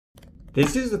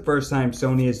This is the first time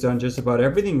Sony has done just about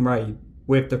everything right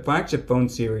with the flagship phone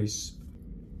series.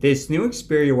 This new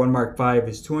Xperia 1 Mark V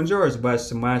is $200 less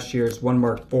than last year's 1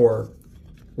 Mark IV,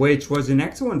 which was an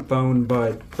excellent phone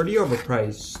but pretty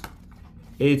overpriced.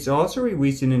 It's also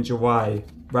releasing in July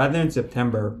rather than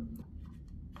September.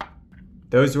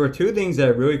 Those were two things that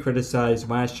I really criticized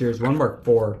last year's 1 Mark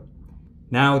IV.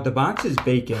 Now, the box is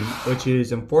vacant, which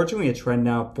is unfortunately a trend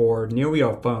now for nearly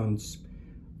all phones.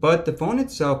 But the phone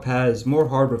itself has more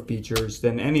hardware features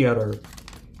than any other.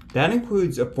 That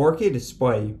includes a 4K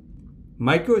display,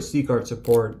 micro SD card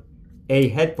support, a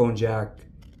headphone jack,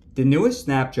 the newest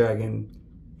Snapdragon,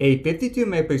 a 52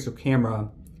 megapixel camera,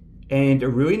 and a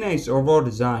really nice overall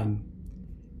design.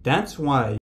 That's why